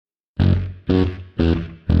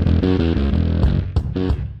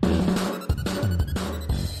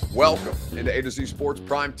Welcome into A to Z Sports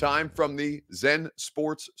Prime Time from the Zen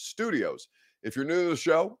Sports Studios. If you're new to the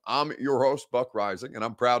show, I'm your host, Buck Rising, and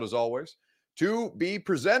I'm proud as always to be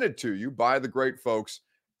presented to you by the great folks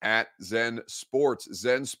at Zen Sports.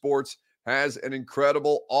 Zen Sports has an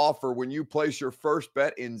incredible offer. When you place your first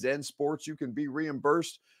bet in Zen Sports, you can be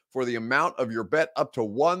reimbursed for the amount of your bet up to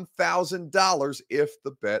 $1,000 if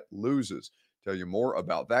the bet loses. Tell you more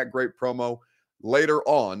about that great promo later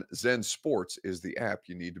on. Zen Sports is the app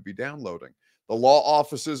you need to be downloading. The law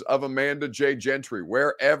offices of Amanda J. Gentry,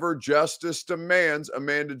 wherever justice demands,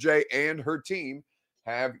 Amanda J. and her team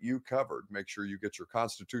have you covered. Make sure you get your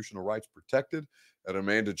constitutional rights protected at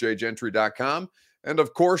amandajgentry.com. And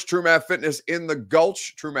of course, True Math Fitness in the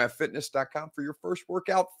Gulch, truemathfitness.com for your first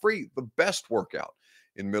workout free, the best workout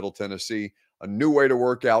in Middle Tennessee. A new way to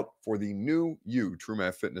work out for the new you.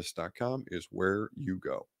 truemathfitness.com is where you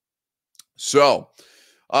go. So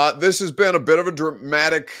this has been a bit of a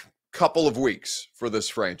dramatic couple of weeks for this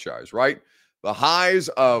franchise, right? The highs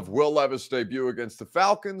of Will Levis' debut against the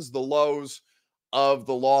Falcons, the lows of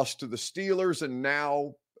the loss to the Steelers, and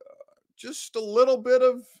now just a little bit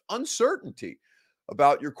of uncertainty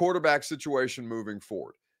about your quarterback situation moving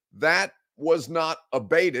forward. That was not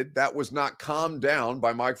abated. That was not calmed down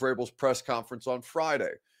by Mike Vrabel's press conference on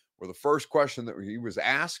Friday, where the first question that he was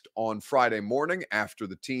asked on Friday morning after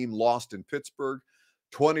the team lost in Pittsburgh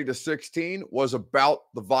 20-16 was about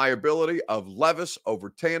the viability of Levis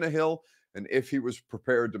over Tannehill and if he was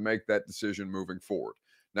prepared to make that decision moving forward.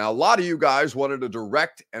 Now, a lot of you guys wanted a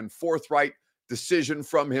direct and forthright decision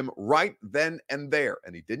from him right then and there,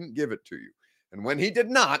 and he didn't give it to you. And when he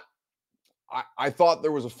did not, I thought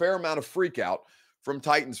there was a fair amount of freak out from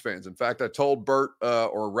Titans fans. In fact, I told Bert,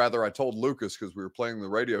 or rather I told Lucas, because we were playing the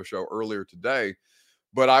radio show earlier today,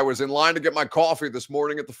 but I was in line to get my coffee this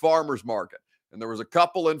morning at the farmer's market. And there was a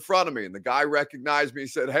couple in front of me, and the guy recognized me. He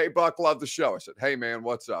said, "Hey, Buck, love the show." I said, "Hey, man,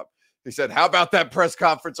 what's up?" He said, "How about that press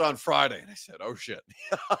conference on Friday?" And I said, "Oh, shit."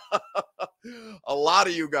 A lot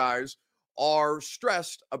of you guys are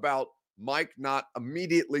stressed about Mike not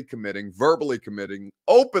immediately committing, verbally committing,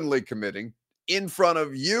 openly committing in front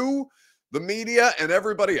of you, the media, and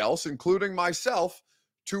everybody else, including myself,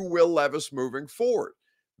 to Will Levis moving forward.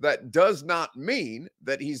 That does not mean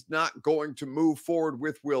that he's not going to move forward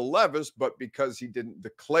with Will Levis, but because he didn't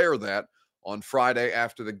declare that on Friday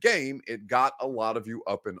after the game, it got a lot of you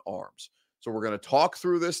up in arms. So we're going to talk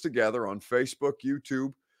through this together on Facebook,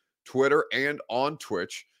 YouTube, Twitter, and on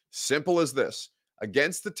Twitch. Simple as this.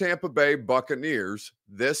 Against the Tampa Bay Buccaneers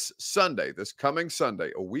this Sunday, this coming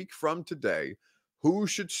Sunday, a week from today, who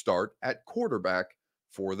should start at quarterback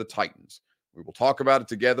for the Titans? We will talk about it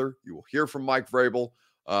together. You will hear from Mike Vrabel.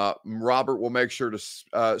 Robert will make sure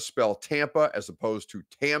to spell Tampa as opposed to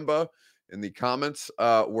Tamba in the comments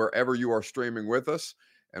wherever you are streaming with us.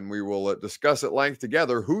 And we will discuss at length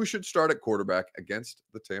together who should start at quarterback against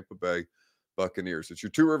the Tampa Bay Buccaneers. It's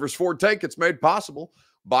your Two Rivers Ford take. It's made possible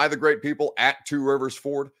by the great people at Two Rivers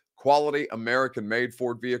Ford. Quality American-made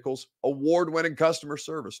Ford vehicles, award-winning customer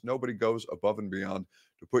service. Nobody goes above and beyond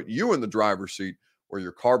to put you in the driver's seat where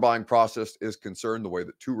your car buying process is concerned the way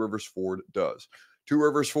that Two Rivers Ford does. Two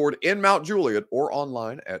Rivers Ford in Mount Juliet or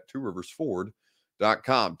online at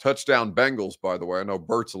tworiversford.com. Touchdown Bengals, by the way. I know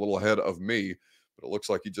Bert's a little ahead of me, but it looks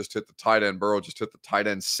like he just hit the tight end. Burrow just hit the tight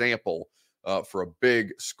end sample for a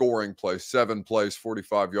big scoring play. 7 plays,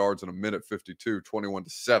 45 yards in a minute 52,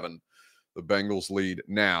 21-7. The Bengals lead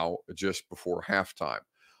now just before halftime.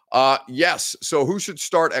 Yes, so who should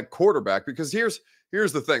start at quarterback? Because here's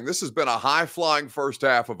the thing. This has been a high-flying first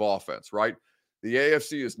half of offense, right? The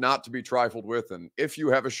AFC is not to be trifled with, and if you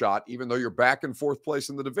have a shot, even though you're back in fourth place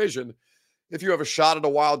in the division, if you have a shot at a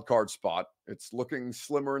wild card spot, it's looking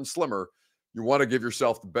slimmer and slimmer. You want to give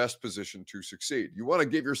yourself the best position to succeed. You want to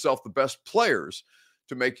give yourself the best players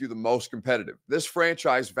to make you the most competitive. This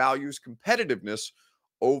franchise values competitiveness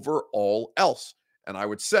over all else. And I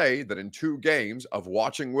would say that in 2 games of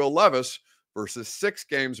watching Will Levis versus 6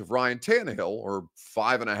 games of Ryan Tannehill, or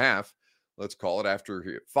 5.5, let's call it,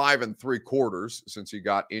 after 5 3/4 since he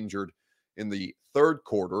got injured in the third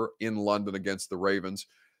quarter in London against the Ravens,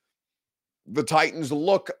 the Titans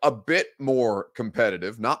look a bit more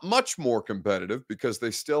competitive, not much more competitive, because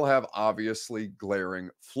they still have obviously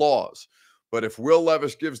glaring flaws. But if Will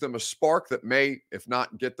Levis gives them a spark that may, if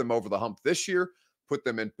not get them over the hump this year, put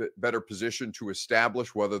them in better position to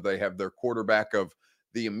establish whether they have their quarterback of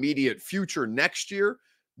the immediate future next year,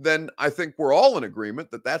 then I think we're all in agreement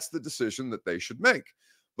that that's the decision that they should make.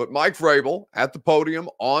 But Mike Vrabel at the podium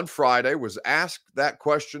on Friday was asked that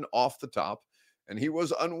question off the top, and he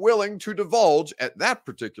was unwilling to divulge at that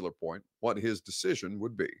particular point what his decision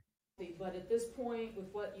would be. But at this point, with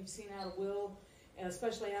what you've seen out of Will, and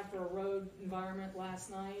especially after a road environment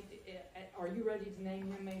last night, are you ready to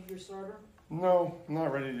name him maybe your starter? No, I'm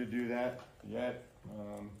not ready to do that yet.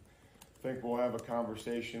 I think we'll have a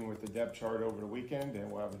conversation with the depth chart over the weekend,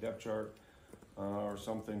 and we'll have a depth chart or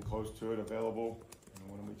something close to it available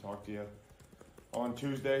when we talk to you on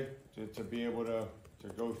Tuesday to be able to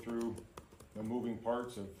go through the moving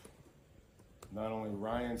parts of not only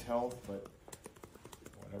Ryan's health, but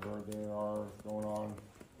whatever there are going on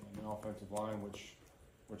in the offensive line,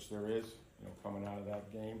 which there is, coming out of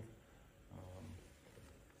that game,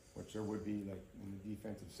 which there would be like in the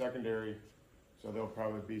defensive secondary. So there'll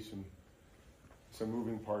probably be some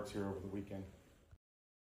moving parts here over the weekend.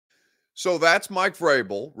 So that's Mike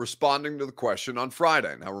Vrabel responding to the question on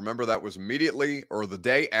Friday. Now, remember, that was immediately or the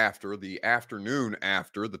day after, the afternoon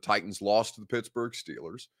after the Titans lost to the Pittsburgh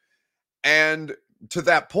Steelers. And to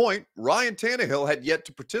that point, Ryan Tannehill had yet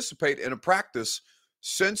to participate in a practice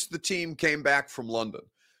since the team came back from London.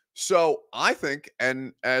 So I think,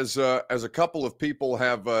 and as a couple of people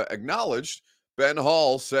have acknowledged, Ben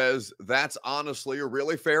Hall says that's honestly a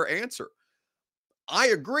really fair answer. I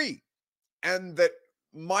agree. And that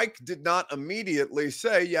Mike did not immediately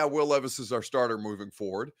say, yeah, Will Levis is our starter moving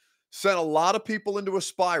forward. Sent a lot of people into a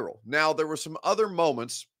spiral. Now, there were some other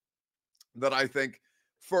moments that I think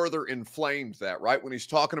further inflamed that, right? When he's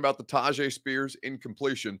talking about the Tajay Spears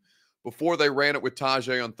incompletion before they ran it with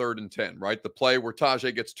Tajay on 3rd and 10, right? The play where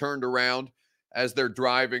Tajay gets turned around as they're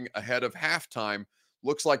driving ahead of halftime.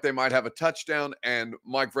 Looks like they might have a touchdown, and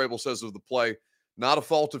Mike Vrabel says of the play, not a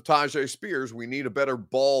fault of Tajay Spears. We need a better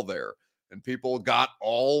ball there. And people got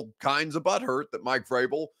all kinds of butthurt that Mike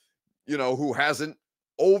Vrabel, who hasn't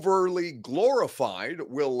overly glorified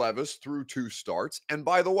Will Levis through 2 starts, and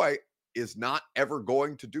by the way, is not ever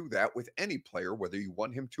going to do that with any player, whether you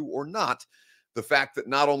want him to or not. The fact that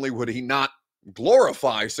not only would he not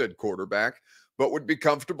glorify said quarterback, but would be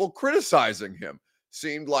comfortable criticizing him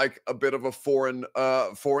seemed like a bit of a foreign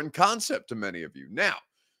concept to many of you. Now,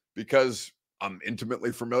 because I'm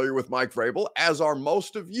intimately familiar with Mike Vrabel, as are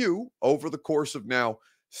most of you over the course of now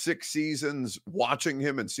 6 seasons watching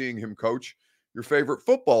him and seeing him coach your favorite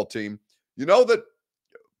football team, you know that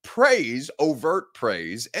praise, overt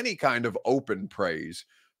praise, any kind of open praise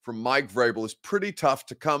from Mike Vrabel is pretty tough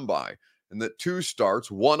to come by. And that 2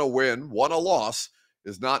 starts, 1 a win, 1 a loss,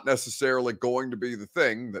 is not necessarily going to be the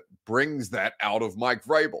thing that brings that out of Mike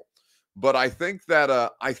Vrabel. But I think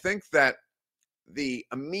that the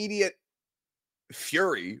immediate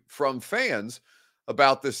fury from fans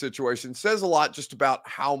about this situation says a lot just about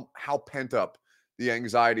how pent up the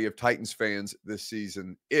anxiety of Titans fans this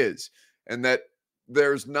season is, and that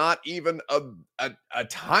there's not even a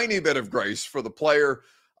tiny bit of grace for the player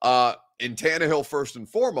in Tannehill first and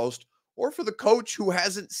foremost, or for the coach who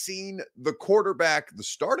hasn't seen the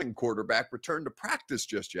starting quarterback, return to practice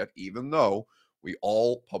just yet, even though we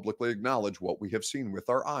all publicly acknowledge what we have seen with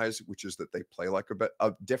our eyes, which is that they play like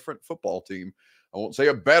a different football team. I won't say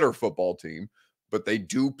a better football team, but they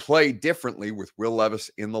do play differently with Will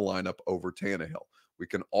Levis in the lineup over Tannehill. We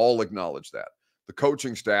can all acknowledge that. The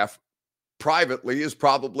coaching staff privately is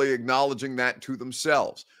probably acknowledging that to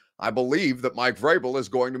themselves. I believe that Mike Vrabel is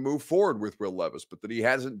going to move forward with Will Levis, but that he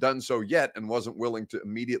hasn't done so yet and wasn't willing to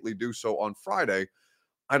immediately do so on Friday,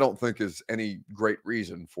 I don't think is any great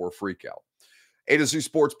reason for a freak out. A to Z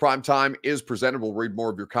Sports Primetime is presented. We'll read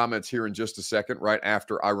more of your comments here in just a second, right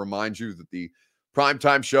after I remind you that the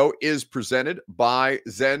Primetime show is presented by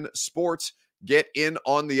Zen Sports. Get in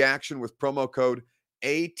on the action with promo code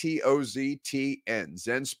ATOZTN.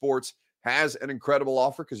 Zen Sports has an incredible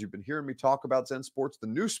offer because you've been hearing me talk about Zen Sports, the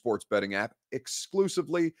new sports betting app,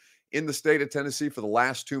 exclusively in the state of Tennessee for the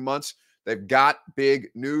last 2 months. They've got big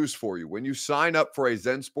news for you. When you sign up for a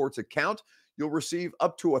Zen Sports account, you'll receive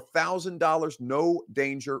up to $1,000 no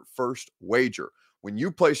danger first wager. When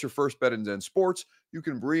you place your first bet in Zen Sports, you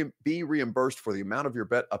can be reimbursed for the amount of your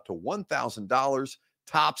bet up to $1,000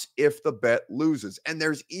 tops if the bet loses. And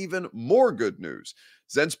there's even more good news.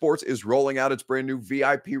 Zen Sports is rolling out its brand new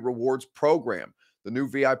VIP rewards program. The new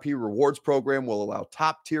VIP rewards program will allow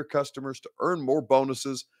top-tier customers to earn more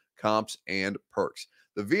bonuses, comps, and perks.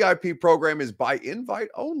 The VIP program is by invite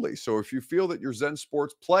only, so if you feel that your Zen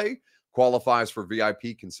Sports play qualifies for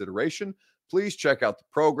VIP consideration, please check out the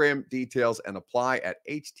program details and apply at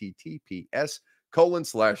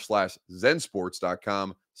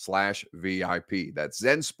https://zensports.com/VIP. That's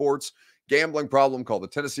Zen Sports. Gambling problem, call the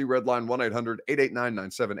Tennessee Red Line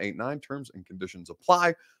 1-800-889-9789. Terms and conditions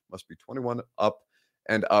apply. Must be 21 up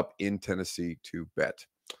and up in Tennessee to bet.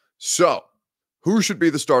 So, who should be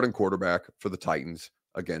the starting quarterback for the Titans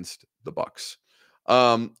against the Bucs?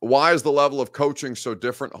 Why is the level of coaching so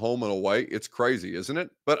different home and away? It's crazy, isn't it?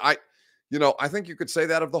 But I think you could say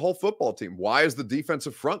that of the whole football team. Why is the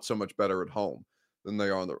defensive front so much better at home than they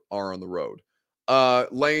are on the road?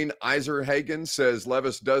 Lane Eiserhagen says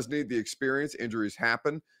Levis does need the experience. Injuries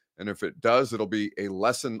happen. And if it does, it'll be a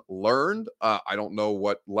lesson learned. I don't know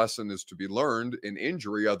what lesson is to be learned in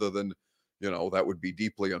injury other than, that would be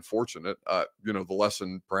deeply unfortunate. The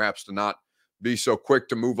lesson perhaps to not be so quick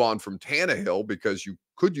to move on from Tannehill because you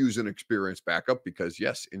could use an experienced backup because,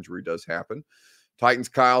 yes, injury does happen. Titans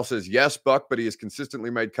Kyle says, yes, Buck, but he has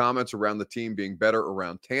consistently made comments around the team being better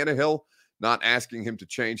around Tannehill, not asking him to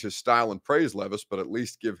change his style and praise Levis, but at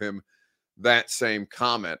least give him that same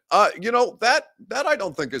comment. That I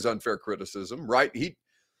don't think is unfair criticism, right?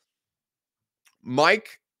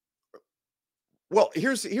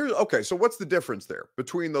 Here's okay. So what's the difference there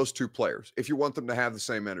between those two players if you want them to have the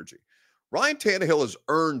same energy? Ryan Tannehill has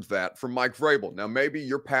earned that from Mike Vrabel. Now, maybe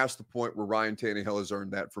you're past the point where Ryan Tannehill has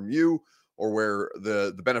earned that from you, or where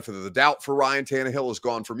the benefit of the doubt for Ryan Tannehill has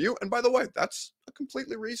gone from you. And by the way, that's a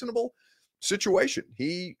completely reasonable situation.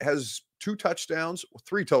 He has 2 touchdowns,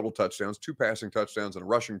 3 total touchdowns, 2 passing touchdowns, and a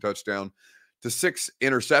rushing touchdown to 6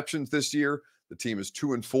 interceptions this year. The team is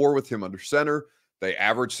 2-4 with him under center. They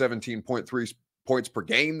average 17.3 points per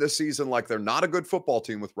game this season. Like, they're not a good football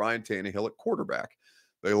team with Ryan Tannehill at quarterback.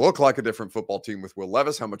 They look like a different football team with Will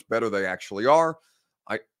Levis. How much better they actually are,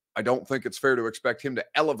 I don't think it's fair to expect him to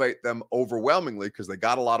elevate them overwhelmingly because they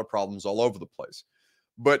got a lot of problems all over the place.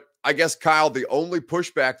 But I guess, Kyle, the only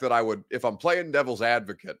pushback that I would, if I'm playing devil's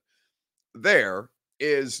advocate, there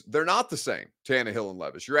is they're not the same, Tannehill and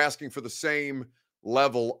Levis. You're asking for the same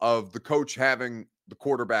level of the coach having the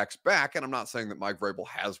quarterback's back. And I'm not saying that Mike Vrabel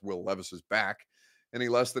has Will Levis's back any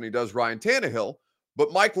less than he does Ryan Tannehill,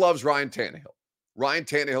 but Mike loves Ryan Tannehill. Ryan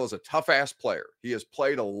Tannehill is a tough-ass player. He has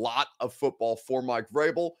played a lot of football for Mike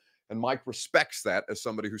Vrabel, and Mike respects that as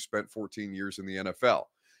somebody who spent 14 years in the NFL.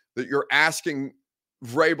 That you're asking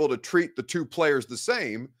Vrabel to treat the two players the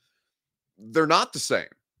same, they're not the same.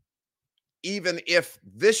 Even if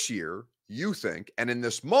this year you think, and in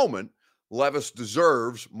this moment, Levis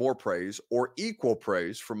deserves more praise or equal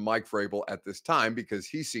praise from Mike Vrabel at this time because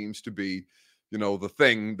he seems to be, the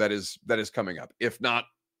thing that is coming up. If not,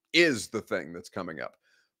 is the thing that's coming up.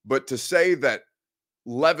 But to say that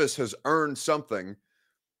Levis has earned something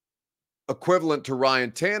equivalent to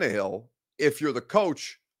Ryan Tannehill, if you're the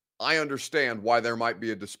coach, I understand why there might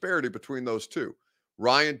be a disparity between those two.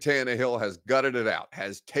 Ryan Tannehill has gutted it out,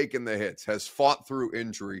 has taken the hits, has fought through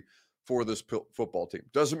injury for this football team.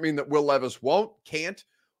 Doesn't mean that Will Levis won't, can't,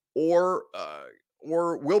 or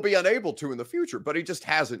will be unable to in the future, but he just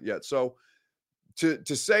hasn't yet. So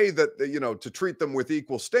to say that, to treat them with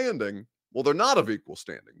equal standing, well, they're not of equal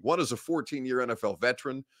standing. One is a 14-year NFL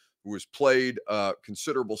veteran who has played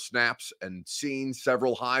considerable snaps and seen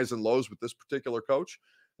several highs and lows with this particular coach.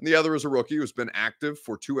 And the other is a rookie who's been active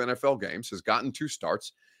for 2 NFL games, has gotten 2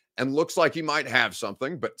 starts, and looks like he might have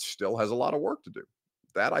something, but still has a lot of work to do.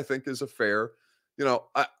 That, I think, is a fair,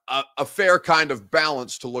 a fair kind of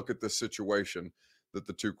balance to look at this situation that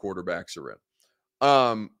the 2 quarterbacks are in.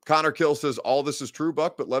 Connor Kill says all this is true,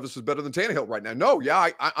 Buck, but Levis is better than Tannehill right now. No, yeah,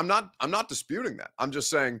 I'm not disputing that. I'm just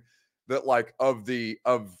saying that, like,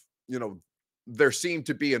 there seemed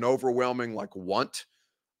to be an overwhelming want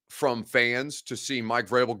from fans to see Mike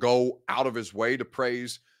Vrabel go out of his way to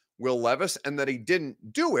praise Will Levis, and that he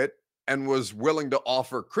didn't do it and was willing to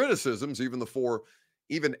offer criticisms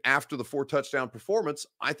even after the 4 touchdown performance,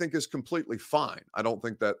 I think is completely fine. I don't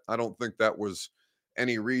think that was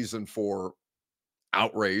any reason for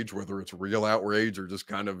outrage, whether it's real outrage or just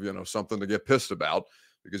kind of, something to get pissed about,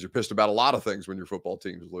 because you're pissed about a lot of things when your football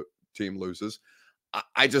team loses.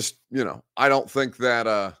 I just, I don't think that,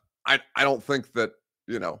 I don't think that,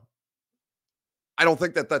 I don't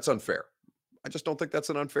think that that's unfair. I just don't think that's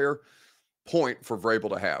an unfair point for Vrabel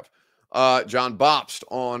to have. John Bopst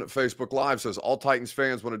on Facebook Live says all Titans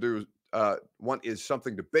fans want to do is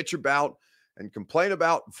something to bitch about and complain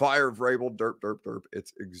about. Fire Vrabel, derp, derp, derp.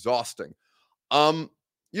 It's exhausting. John,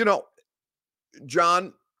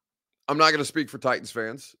 I'm not going to speak for Titans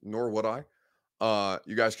fans, nor would I.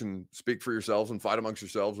 You guys can speak for yourselves and fight amongst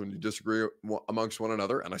yourselves when you disagree amongst one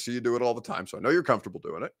another. And I see you do it all the time, so I know you're comfortable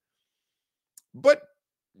doing it. But,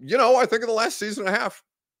 I think in the last season and a half,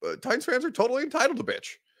 Titans fans are totally entitled to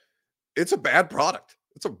bitch. It's a bad product.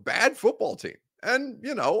 It's a bad football team. And,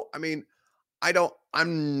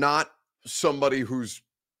 I'm not somebody who's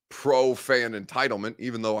pro fan entitlement,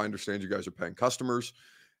 even though I understand you guys are paying customers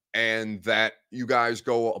and that you guys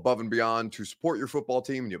go above and beyond to support your football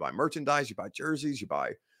team, and you buy merchandise, you buy jerseys, you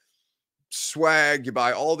buy swag, you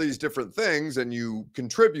buy all these different things, and you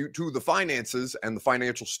contribute to the finances and the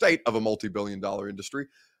financial state of a multi-billion-dollar industry,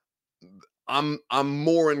 I'm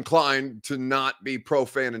more inclined to not be pro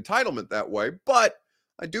fan entitlement that way. But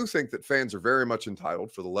I do think that fans are very much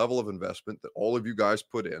entitled for the level of investment that all of you guys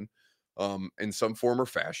put in some form or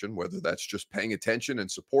fashion, whether that's just paying attention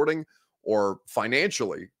and supporting or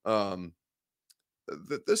financially.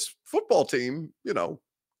 That this football team,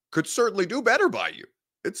 could certainly do better by you.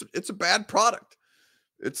 It's a bad product.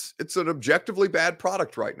 It's an objectively bad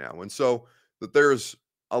product right now. And so that there's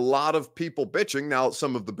a lot of people bitching. Now,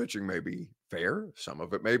 some of the bitching may be fair, some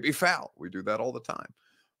of it may be foul. We do that all the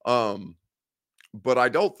time. But I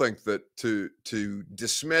don't think that to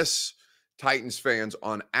dismiss Titans fans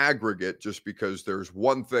on aggregate just because there's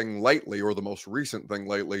one thing lately, or the most recent thing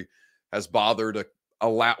lately, has bothered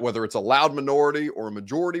whether it's a loud minority or a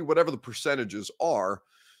majority, whatever the percentages are.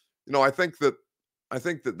 I think that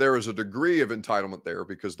there is a degree of entitlement there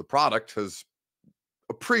because the product has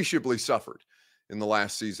appreciably suffered in the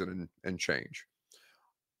last season and change.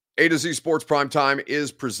 A to Z Sports Primetime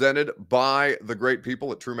is presented by the great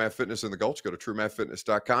people at True Math Fitness in the Gulch. Go to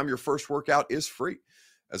truemathfitness.com. Your first workout is free.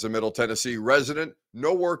 As a Middle Tennessee resident,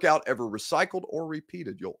 no workout ever recycled or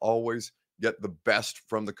repeated. You'll always get the best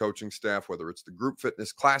from the coaching staff, whether it's the group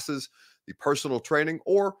fitness classes, the personal training,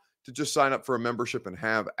 or to just sign up for a membership and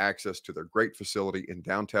have access to their great facility in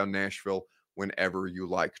downtown Nashville whenever you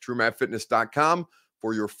like. TrueMathFitness.com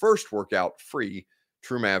for your first workout free.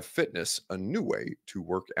 TrueMath Fitness, a new way to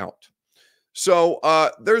work out. So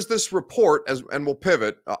there's this report, and we'll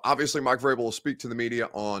pivot. Obviously, Mike Vrabel will speak to the media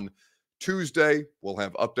on Tuesday. We'll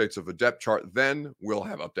have updates of a depth chart. Then we'll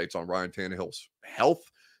have updates on Ryan Tannehill's health.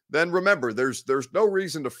 Then remember, there's no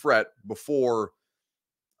reason to fret before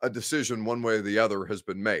a decision one way or the other has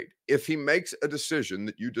been made. If he makes a decision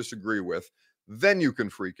that you disagree with, then you can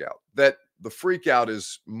freak out. That the freak out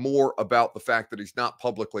is more about the fact that he's not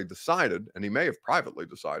publicly decided, and he may have privately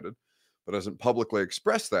decided, but hasn't publicly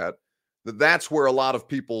expressed that's where a lot of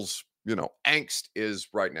people's, angst is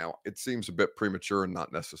right now. It seems a bit premature and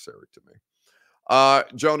not necessary to me.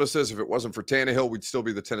 Jonah says, if it wasn't for Tannehill, we'd still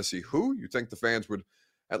be the Tennessee who? You think the fans would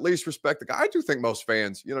at least respect the guy? I do think most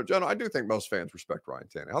fans, Jonah, I do think most fans respect Ryan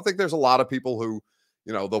Tannehill. I think there's a lot of people who,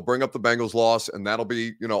 they'll bring up the Bengals loss, and that'll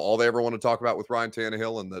be, all they ever want to talk about with Ryan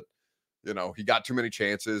Tannehill, and that, he got too many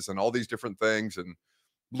chances and all these different things and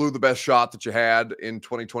blew the best shot that you had in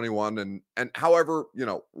 2021. And however,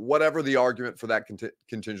 whatever the argument for that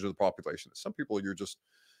contingent of the population is, some people you're just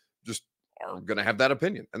are going to have that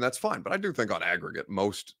opinion, and that's fine. But I do think on aggregate,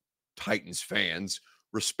 most Titans fans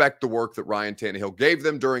respect the work that Ryan Tannehill gave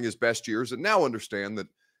them during his best years, and now understand that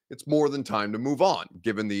it's more than time to move on,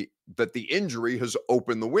 given that the injury has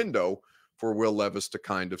opened the window for Will Levis to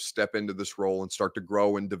kind of step into this role and start to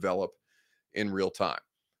grow and develop in real time.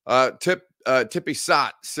 Tippy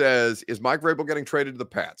Sot says, is Mike Vrabel getting traded to the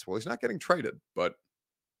Pats? Well, he's not getting traded, but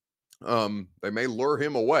they may lure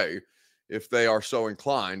him away if they are so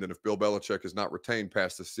inclined, and if Bill Belichick is not retained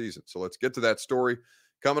past this season. So let's get to that story.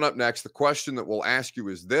 Coming up next, the question that we'll ask you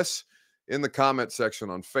is this in the comment section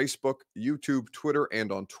on Facebook, YouTube, Twitter,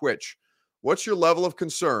 and on Twitch. What's your level of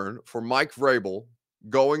concern for Mike Vrabel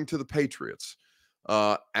going to the Patriots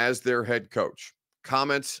as their head coach?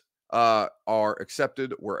 Comments are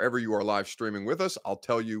accepted wherever you are live streaming with us. I'll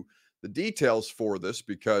tell you the details for this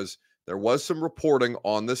because there was some reporting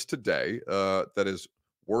on this today that is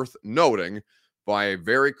worth noting by a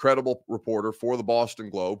very credible reporter for the Boston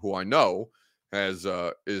Globe, who I know is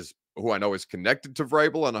connected to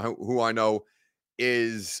Vrabel and who I know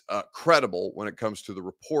is credible when it comes to the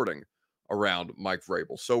reporting around Mike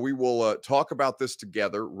Vrabel. So we will talk about this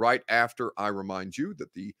together right after I remind you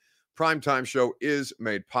that the Primetime Show is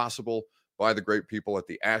made possible by the great people at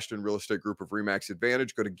the Ashton Real Estate Group of RE/MAX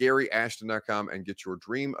Advantage. Go to GaryAshton.com and get your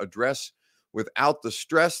dream address without the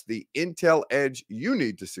stress. The intel edge you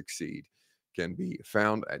need to succeed can be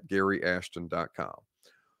found at GaryAshton.com.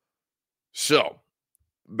 So,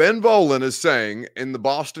 Ben Volin is saying in the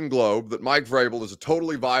Boston Globe that Mike Vrabel is a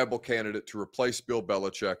totally viable candidate to replace Bill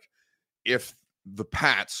Belichick if the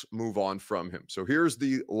Pats move on from him. So here's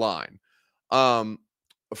the line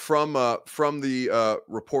from the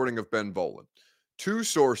reporting of Ben Volin. Two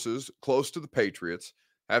sources close to the Patriots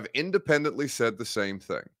have independently said the same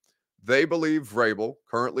thing. They believe Vrabel,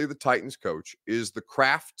 currently the Titans coach, is the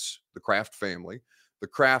Kraft family, the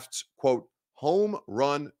Kraft's, quote, home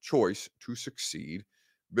run choice to succeed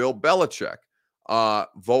Bill Belichick.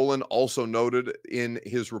 Volin also noted in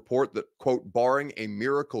his report that, quote, barring a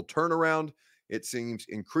miracle turnaround, it seems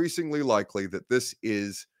increasingly likely that this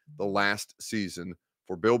is the last season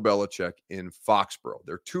for Bill Belichick in Foxborough.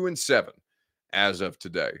 They're 2-7 as of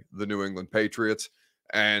today, the New England Patriots.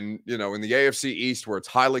 And, you know, in the AFC East, where it's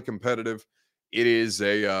highly competitive, it is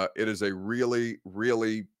a really,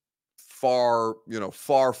 really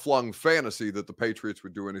far-flung fantasy that the Patriots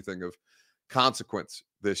would do anything of consequence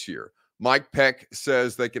this year. Mike Peck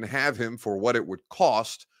says they can have him for what it would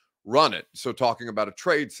cost, run it. So talking about a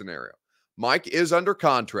trade scenario. Mike is under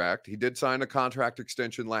contract. He did sign a contract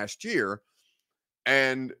extension last year,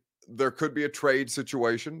 and there could be a trade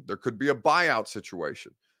situation. There could be a buyout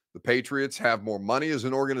situation. The Patriots have more money as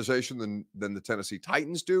an organization than the Tennessee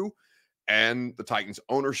Titans do, and the Titans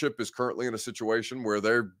ownership is currently in a situation where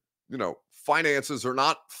their, finances are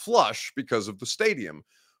not flush because of the stadium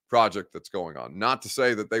project that's going on. Not to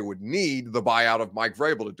say that they would need the buyout of Mike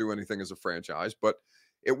Vrabel to do anything as a franchise, but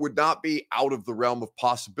it would not be out of the realm of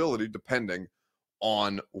possibility depending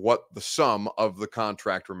on what the sum of the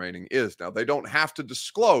contract remaining is. Now, they don't have to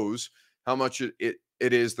disclose how much it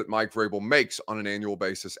is that Mike Vrabel makes on an annual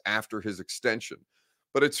basis after his extension.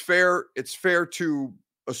 But it's fair to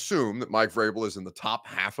assume that Mike Vrabel is in the top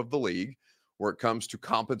half of the league where it comes to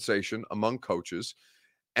compensation among coaches,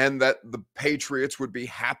 and that the Patriots would be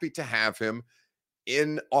happy to have him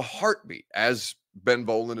in a heartbeat. As Ben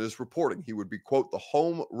Volen is reporting, he would be, quote, the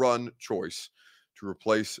home run choice to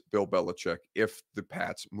replace Bill Belichick if the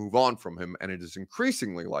Pats move on from him. And it is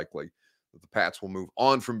increasingly likely that the Pats will move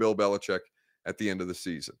on from Bill Belichick at the end of the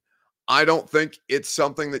season. I don't think it's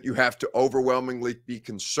something that you have to overwhelmingly be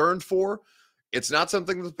concerned for. It's not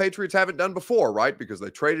something that the Patriots haven't done before, right? Because they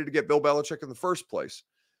traded to get Bill Belichick in the first place.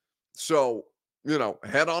 So,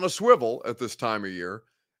 head on a swivel at this time of year.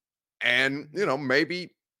 And,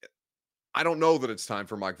 maybe, I don't know that it's time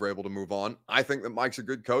for Mike Vrabel to move on. I think that Mike's a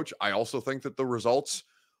good coach. I also think that the results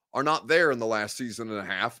are not there in the last season and a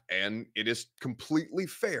half. And it is completely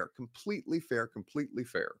fair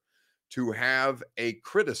to have a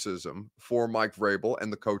criticism for Mike Vrabel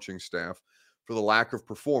and the coaching staff for the lack of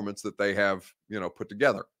performance that they have, put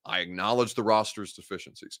together. I acknowledge the roster's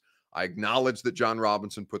deficiencies. I acknowledge that John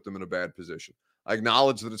Robinson put them in a bad position. I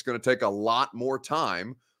acknowledge that it's going to take a lot more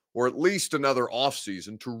time, or at least another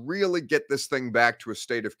offseason, to really get this thing back to a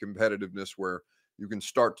state of competitiveness where you can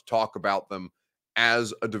start to talk about them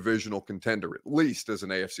as a divisional contender, at least as an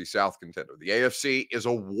AFC South contender. The AFC is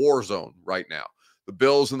a war zone right now. The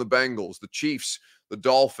Bills and the Bengals, the Chiefs, the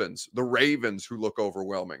Dolphins, the Ravens, who look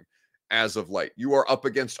overwhelming as of late. You are up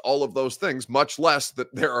against all of those things, much less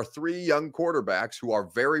that there are 3 young quarterbacks who are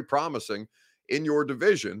very promising in your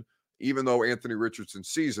division, even though Anthony Richardson's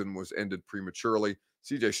season was ended prematurely.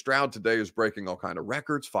 CJ Stroud today is breaking all kind of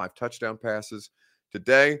records, 5 touchdown passes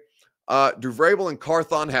today. Do Vrabel and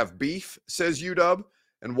Carthon have beef, says UW?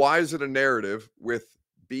 And why is it a narrative with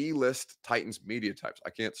B-list Titans media types? I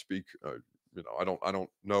can't speak, I don't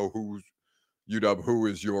know who's UW, who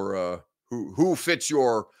is your, who fits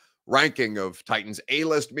your ranking of Titans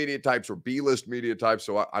A-list media types or B-list media types.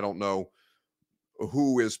 So I don't know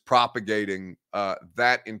who is propagating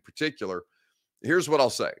that in particular. Here's what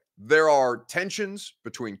I'll say. There are tensions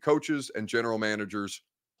between coaches and general managers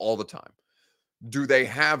all the time. Do they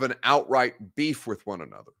have an outright beef with one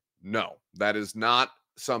another? No, that is not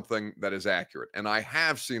something that is accurate. And I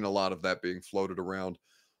have seen a lot of that being floated around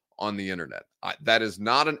on the internet. That is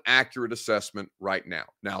not an accurate assessment right now.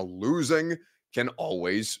 Now, losing can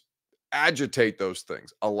always agitate those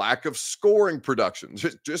things. A lack of scoring production,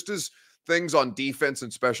 just as things on defense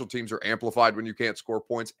and special teams are amplified when you can't score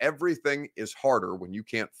points, everything is harder when you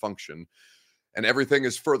can't function, and everything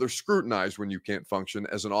is further scrutinized when you can't function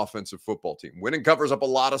as an offensive football team. Winning covers up a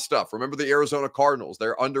lot of stuff. Remember the Arizona Cardinals.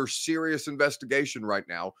 They're under serious investigation right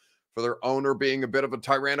now for their owner being a bit of a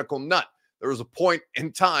tyrannical nut. There was a point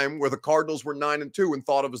in time where the Cardinals were 9-2 and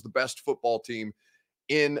thought of as the best football team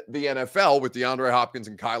in the NFL with DeAndre Hopkins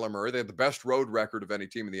and Kyler Murray. They had the best road record of any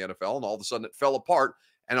team in the NFL, and all of a sudden it fell apart,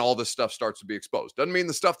 and all this stuff starts to be exposed. Doesn't mean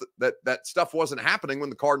the stuff that stuff wasn't happening when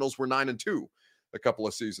the Cardinals were 9-2 a couple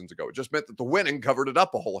of seasons ago. It just meant that the winning covered it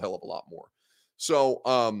up a whole hell of a lot more. So,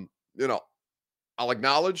 I'll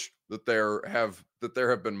acknowledge that there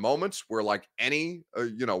have been moments where, like any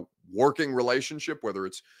working relationship, whether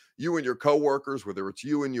it's you and your coworkers, whether it's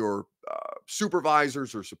you and your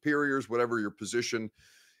supervisors or superiors, whatever your position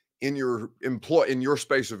in your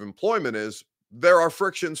space of employment is, there are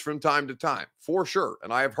frictions from time to time, for sure.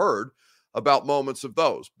 And I have heard about moments of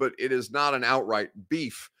those, but it is not an outright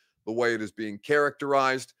beef the way it is being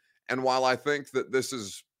characterized. And while I think that this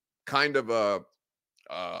is kind of a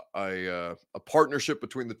partnership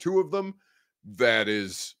between the two of them that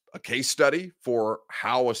is a case study for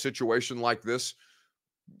how a situation like this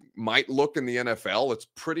might look in the NFL. It's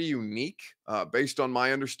pretty unique based on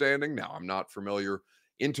my understanding. Now, I'm not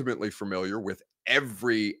intimately familiar with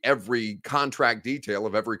every contract detail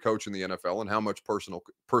of every coach in the NFL and how much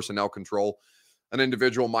personnel control an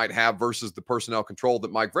individual might have versus the personnel control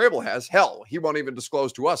that Mike Vrabel has. Hell, he won't even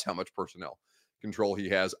disclose to us how much personnel control he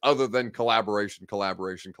has other than collaboration.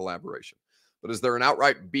 But is there an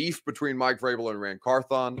outright beef between Mike Vrabel and Rand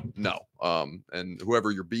Carthon? No. And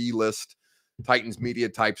whoever your B-list Titans media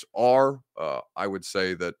types are, I would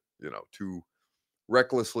say that, to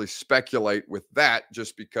recklessly speculate with that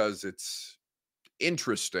just because it's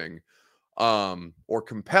interesting or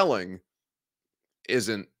compelling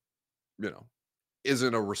isn't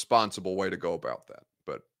a responsible way to go about that.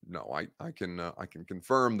 But no, I can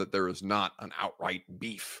confirm that there is not an outright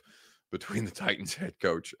beef between the Titans head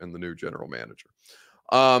coach and the new general manager.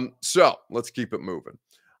 So let's keep it moving.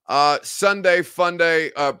 Sunday fun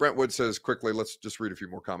day. Brentwood says quickly, let's just read a few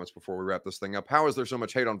more comments before we wrap this thing up. How is there so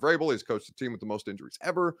much hate on Vrabel? He's coached a team with the most injuries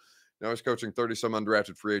ever. Now he's coaching 30-some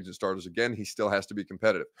undrafted free agent starters again. He still has to be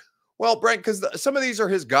competitive. Well, Brent, because some of these are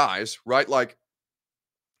his guys, right? Like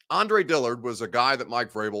Andre Dillard was a guy that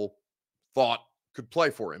Mike Vrabel thought could play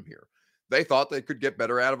for him here. They thought they could get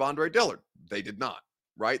better out of Andre Dillard. They did not,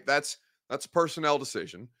 right? That's a personnel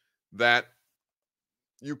decision that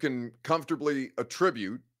you can comfortably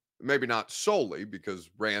attribute, maybe not solely because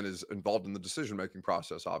Rand is involved in the decision-making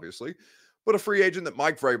process, obviously, but a free agent that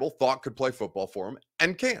Mike Vrabel thought could play football for him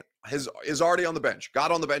and can. Is already on the bench.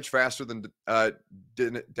 Got on the bench faster than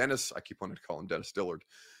Dennis. I keep wanting to call him Dennis Dillard.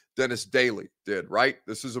 Dennis Daly did, right?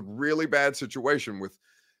 This is a really bad situation with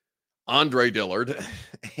Andre Dillard,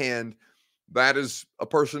 and that is a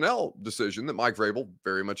personnel decision that Mike Vrabel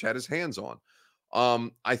very much had his hands on.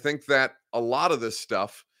 I think that a lot of this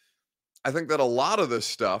stuff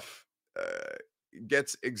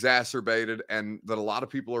gets exacerbated, and that a lot of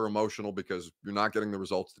people are emotional because you're not getting the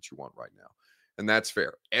results that you want right now. And that's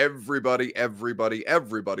fair. Everybody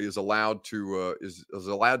is allowed to is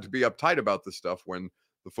allowed to be uptight about this stuff when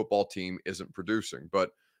the football team isn't producing. But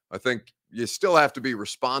I think you still have to be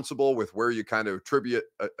responsible with where you kind of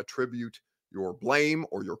attribute your blame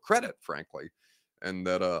or your credit, frankly, and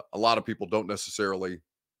that a lot of people don't necessarily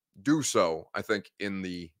do so, I think, in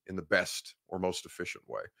the best or most efficient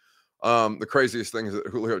way. The craziest thing is that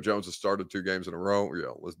Julio Jones has started 2 games in a row.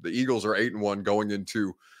 The Eagles are 8-1 going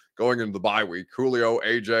into the bye week. Julio,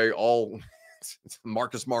 AJ, all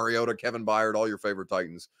Marcus Mariota, Kevin Byard, all your favorite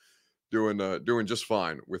Titans doing just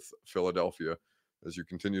fine with Philadelphia as you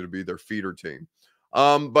continue to be their feeder team.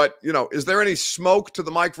 But is there any smoke to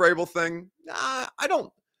the Mike Vrabel thing? I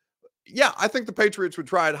don't. Yeah, I think the Patriots would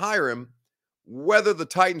try and hire him. Whether the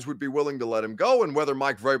Titans would be willing to let him go and whether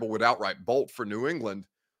Mike Vrabel would outright bolt for New England,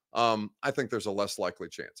 I think there's a less likely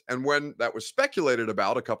chance. And when that was speculated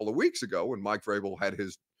about a couple of weeks ago, when Mike Vrabel had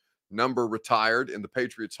his number retired in the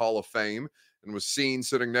Patriots Hall of Fame and was seen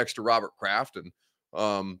sitting next to Robert Kraft, and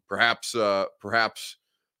perhaps it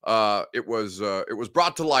was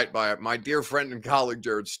brought to light by my dear friend and colleague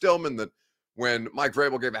Jared Stillman that when Mike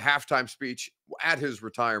Vrabel gave a halftime speech at his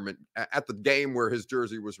retirement, at the game where his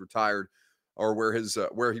jersey was retired, or where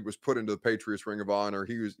he was put into the Patriots Ring of Honor,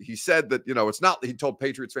 he said that it's not. He told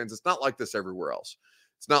Patriots fans it's not like this everywhere else.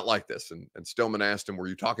 It's not like this. And Stillman asked him, "Were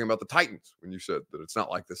you talking about the Titans when you said that it's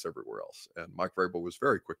not like this everywhere else?" And Mike Vrabel was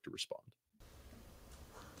very quick to respond.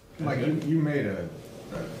 Mike, you made a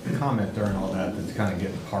comment during all that that's kind of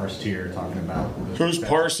getting parsed here, talking about who's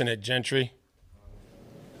parsing it, Gentry?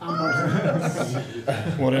 I'm parsing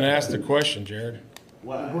it. Well, then ask the question, Jared.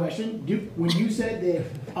 What question? When you said that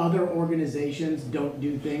other organizations don't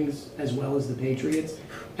do things as well as the Patriots,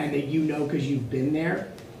 and that because you've been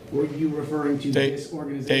there, were you referring to this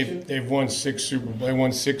organization? They've won 6 Super Bowls. They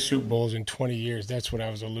won 6 Super Bowls in 20 years. That's what I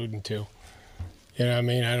was alluding to. You know what I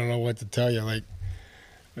mean? I don't know what to tell you. Like,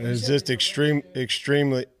 it's just extremely,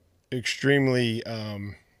 a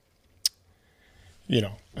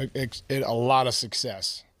lot of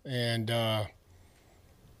success. And,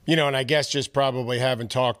 and I guess just probably having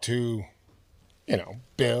talked to,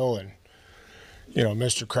 Bill and,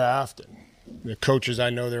 Mr. Kraft and the coaches I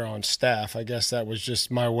know they're on staff, I guess that was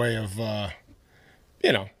just my way of,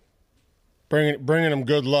 bringing them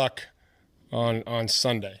good luck on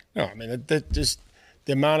Sunday. No, I mean, just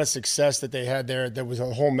the amount of success that they had there, the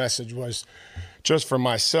whole message was just for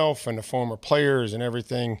myself and the former players and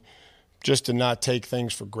everything, just to not take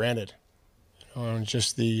things for granted.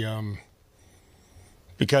 Just the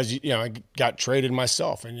because I got traded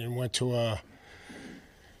myself and went to a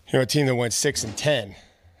team that went 6-10,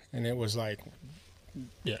 and it was like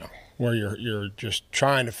where you're just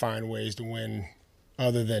trying to find ways to win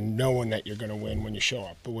other than knowing that you're going to win when you show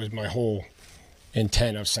up. It was my whole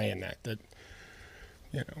intent of saying that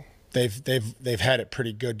they've had it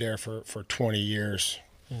pretty good there for 20 years,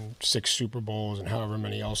 and 6 Super Bowls and however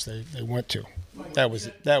many else they went to. That was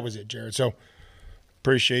it, Jared. So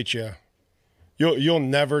appreciate you. You'll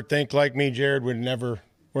never think like me, Jared.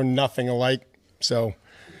 We're nothing alike. So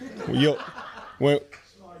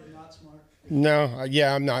no,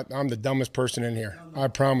 yeah, I'm not. I'm the dumbest person in here. I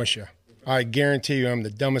promise you. I guarantee you I'm the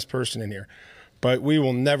dumbest person in here. But we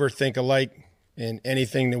will never think alike in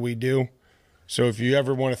anything that we do. So if you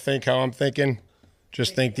ever want to think how I'm thinking,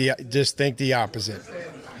 just think the opposite.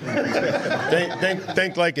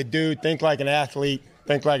 think like a dude, think like an athlete,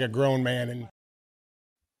 think like a grown man, and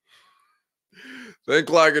think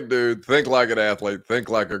like a dude, think like an athlete, think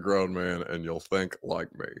like a grown man, and you'll think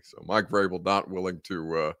like me. So Mike Vrabel not willing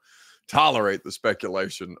to tolerate the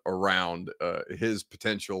speculation around his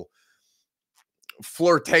potential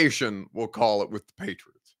flirtation, we'll call it, with the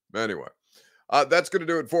Patriots. Anyway, that's going to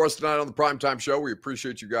do it for us tonight on the Primetime Show. We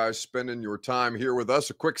appreciate you guys spending your time here with us.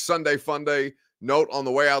 A quick Sunday Fun Day note on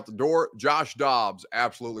the way out the door. Josh Dobbs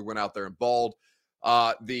absolutely went out there and balled.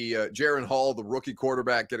 Jaron Hall, the rookie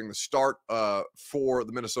quarterback, getting the start for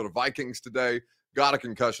the Minnesota Vikings today. Got a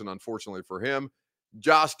concussion, unfortunately for him.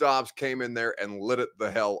 Josh Dobbs came in there and lit it the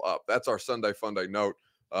hell up. That's our Sunday Fun Day note.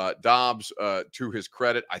 Dobbs, to his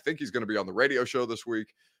credit, I think he's going to be on the radio show this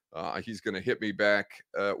week. He's going to hit me back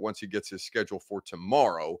once he gets his schedule for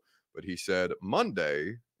tomorrow. But he said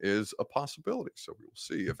Monday is a possibility. So we will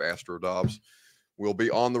see if Astro Dobbs will be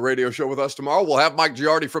on the radio show with us tomorrow. We'll have Mike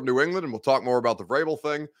Giardi from New England, and we'll talk more about the Vrabel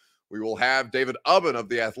thing. We will have David Ubben of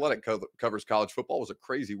The Athletic covers college football. It was a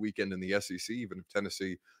crazy weekend in the SEC, even if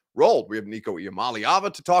Tennessee rolled. We have Nico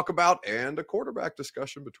Iamaleava to talk about, and a quarterback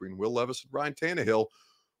discussion between Will Levis and Ryan Tannehill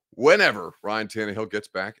whenever Ryan Tannehill gets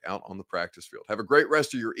back out on the practice field. Have a great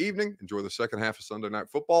rest of your evening. Enjoy the second half of Sunday Night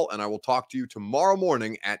Football, and I will talk to you tomorrow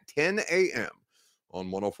morning at 10 a.m.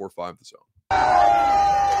 on 104.5 The Zone.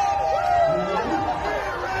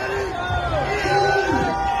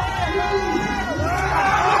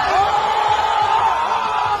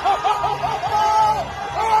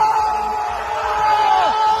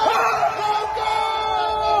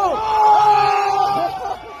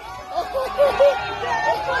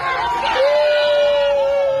 Go!